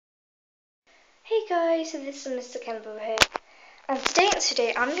Hey guys, so this is Mr. Campbell here, and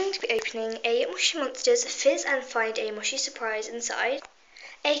today I'm going to be opening a Moshi Monsters Fizz and Find a Moshi Surprise Inside,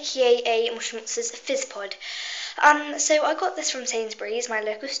 aka a Moshi Monsters Fizz Pod. So I got this from Sainsbury's, my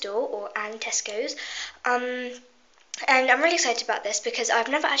local store, and Tesco's. And I'm really excited about this because I've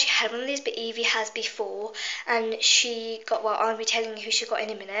never actually had one of these, but Evie has before, and I'll be telling you who she got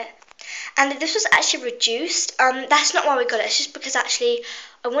in a minute. And this was actually reduced. That's not why we got it. It's just because actually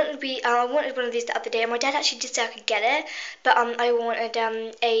I wanted one of these the other day, and my dad actually did say I could get it, but I wanted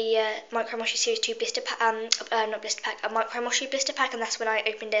a Micro Moshi Series 2 blister pack, not blister pack, a Micro Moshi blister pack, and that's when I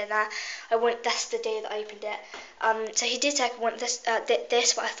opened it. And that's the day that I opened it. So he did say I could want this, but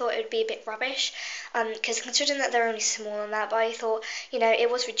I thought it would be a bit rubbish, because considering that they're only small on that, but I thought,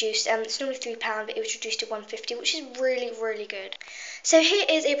 it was reduced. It's normally £3, but it was reduced to £1.50, which is really, really good. So here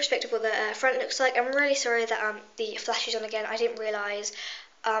is a perspective of what the front looks like. I'm really sorry that the flash is on again. I didn't realise,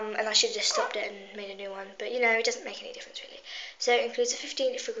 and I should have just stopped it and made a new one. But it doesn't make any difference really. So it includes the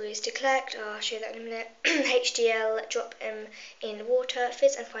 15 figurines to collect. I'll show you that in a minute. HDL, drop them in water,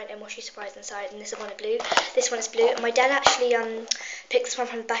 fizz and find a Moshi surprise inside. And this one is blue. This one is blue. And my dad actually picked this one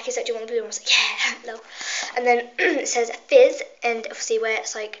from the back. He's like, "Do you want the blue one?" I was like, "Yeah, love." And then it says fizz, and obviously where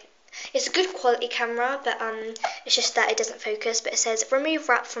it's like. It's a good quality camera, but it's just that it doesn't focus. But it says remove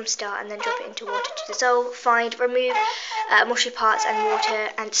wrap from start and then drop it into water to dissolve. Find, remove mushy parts and water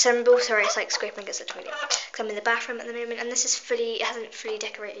and symbol. Sorry, it's like scraping against the toilet. Because I'm in the bathroom at the moment, and this is it hasn't fully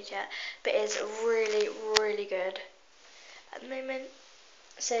decorated yet, but it is really, really good at the moment.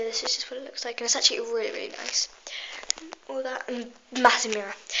 So this is just what it looks like, and it's actually really, really nice. All that, and massive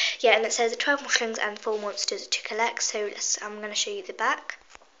mirror. Yeah, and it says 12 mushrooms and 4 monsters to collect. So I'm going to show you the back.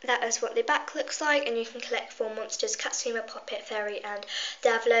 That is what the back looks like, and you can collect 4 monsters: Katsuma, Poppet, Fairy, and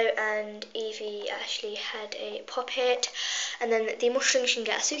Davlo. And Evie actually had a Poppet. And then the mushrooms you can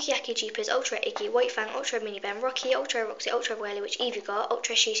get are Sukiyaki, Jeepers, Ultra Iggy, White Fang, Ultra Mini Ben, Rocky, Ultra Roxy, Ultra Whirly, which Evie got,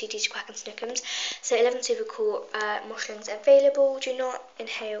 Ultra Shushy, DJ Quack, and Snookums. So 11 super cool mushrooms available. Do not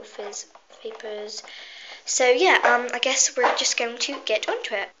inhale fizz vapors. So yeah, I guess we're just going to get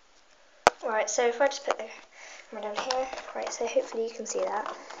onto it. Right, so if I just put the camera down here, right, so hopefully you can see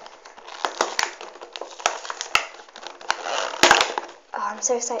that. Oh, I'm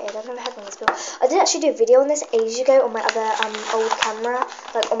so excited. I've never had one of these before. I did actually do a video on this ages ago on my other old camera,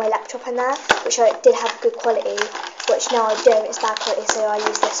 like on my laptop and that, which I did have good quality, which now I don't. It's bad quality, so I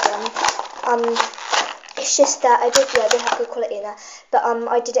use this one. It's just that I did have good quality in there, but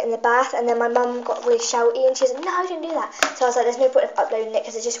I did it in the bath, and then my mum got really shouty, and she was like, "No, don't do that." So I was like, "There's no point of uploading it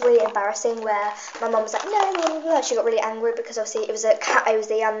because it's just really embarrassing." Where my mum was like, "No, blah, blah, blah." She got really angry because obviously it was a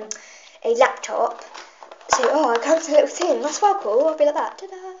laptop. So I can't see a little thing. That's well cool. I'll be like that.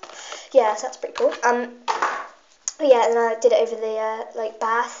 Ta-da! Yeah, so that's pretty cool. Yeah, and then I did it over the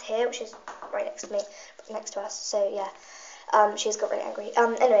bath here, which is right next to us. So yeah. She just got really angry.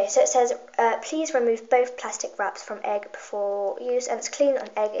 Anyway, so it says, please remove both plastic wraps from egg before use, and it's clean on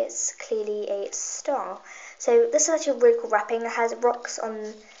egg. It's clearly a star. So this is actually really cool wrapping. It has rocks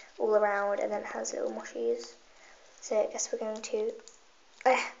on all around, and then it has little mushies. So I guess we're going to,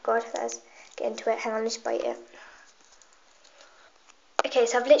 God, let's get into it. Hang on, let's bite it. Okay,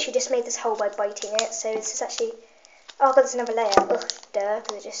 so I've literally just made this hole by biting it. So this is actually, oh God, there's another layer. Ugh, duh,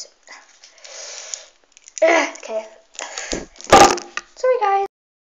 because it just, okay. Sorry guys.